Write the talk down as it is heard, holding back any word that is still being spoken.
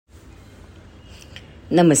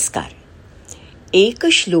नमस्कार.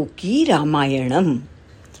 एकश्लोकी रामायणम्.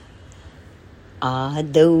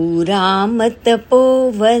 आदौ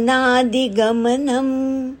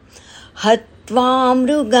रामतपोवनादिगमनम् हत्वा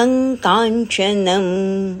मृगं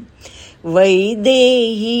काञ्चनं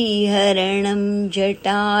वैदेहीहरणं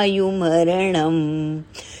जटायुमरणं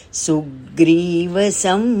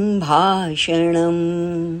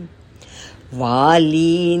सुग्रीवसम्भाषणम्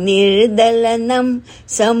वालीनिर्दलनं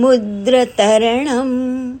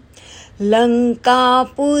समुद्रतरणं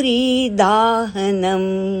लङ्कापुरीदाहनं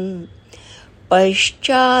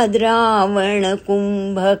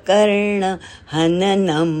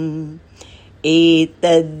पश्चाद्रावणकुम्भकर्णहननम्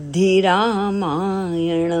एतद्धि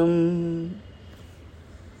रामायणम्.